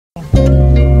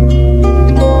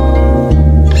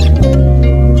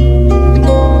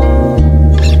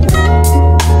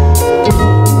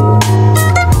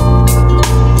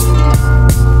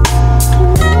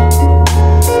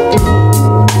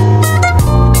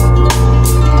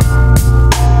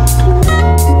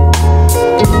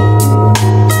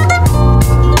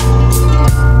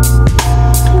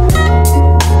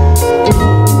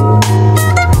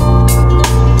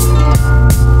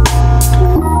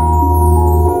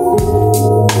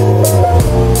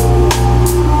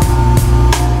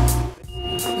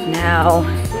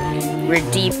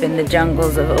We're deep in the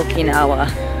jungles of Okinawa.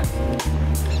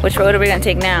 Which road are we gonna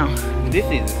take now? This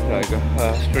is like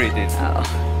a street. Oh,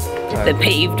 the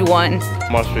paved one.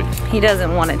 More street. He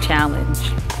doesn't want a challenge.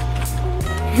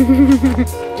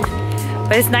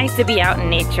 But it's nice to be out in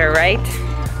nature, right? It's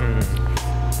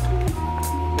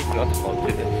not hot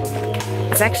today.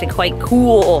 It's actually quite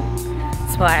cool.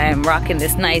 That's why I'm rocking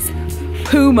this nice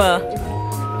Puma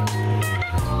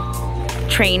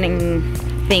training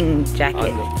thing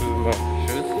jacket.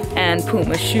 And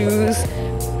Puma shoes. And Puma shoes.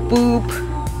 Boop.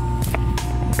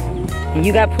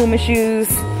 You got Puma shoes.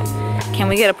 Can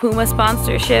we get a Puma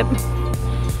sponsorship?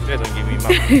 They don't give me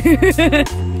money.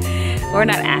 We're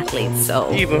not athletes,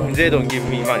 so. Even if they don't give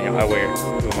me money, I wear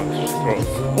Puma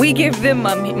clothes. We give them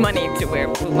money to wear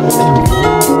Puma.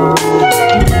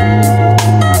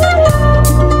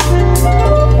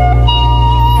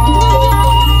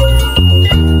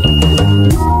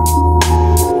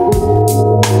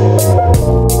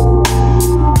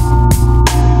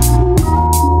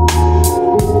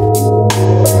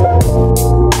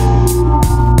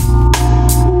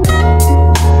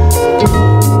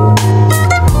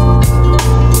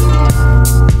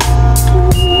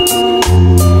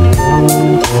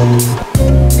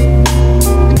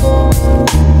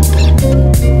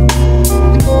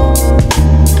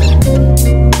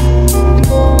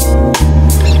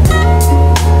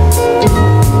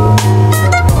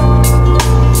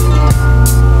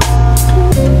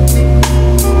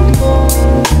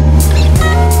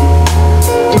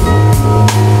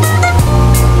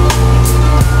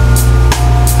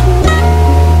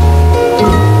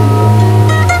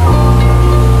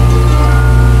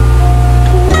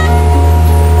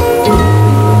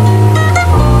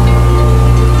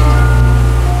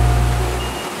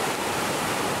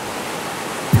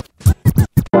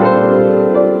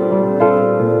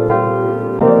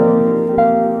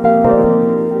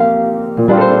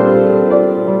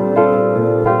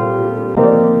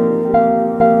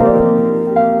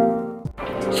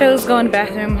 Show's going to the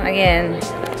bathroom again.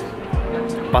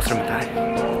 Bathroom time.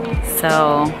 So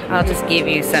I'll just give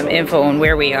you some info on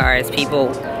where we are as people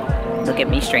look at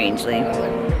me strangely.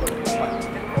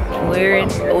 We're in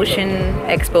Ocean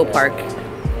Expo Park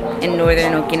in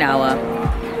Northern Okinawa.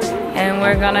 And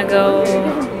we're gonna go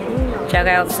check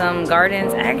out some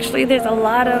gardens. Actually, there's a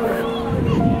lot of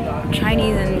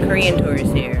Chinese and Korean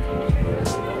tourists here.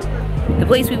 The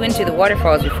place we went to, the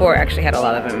waterfalls before, actually had a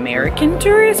lot of American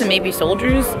tourists and maybe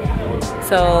soldiers.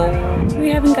 So we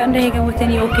haven't gotten to hang out with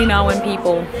any Okinawan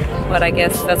people. But I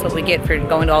guess that's what we get for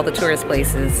going to all the tourist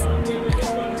places.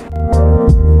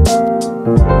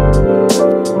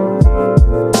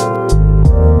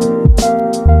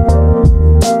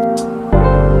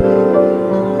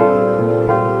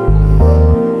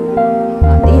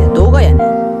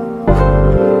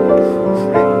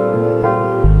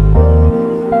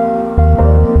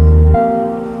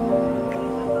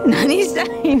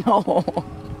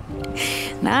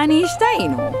何したい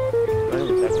の？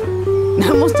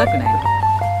何もしたくないの？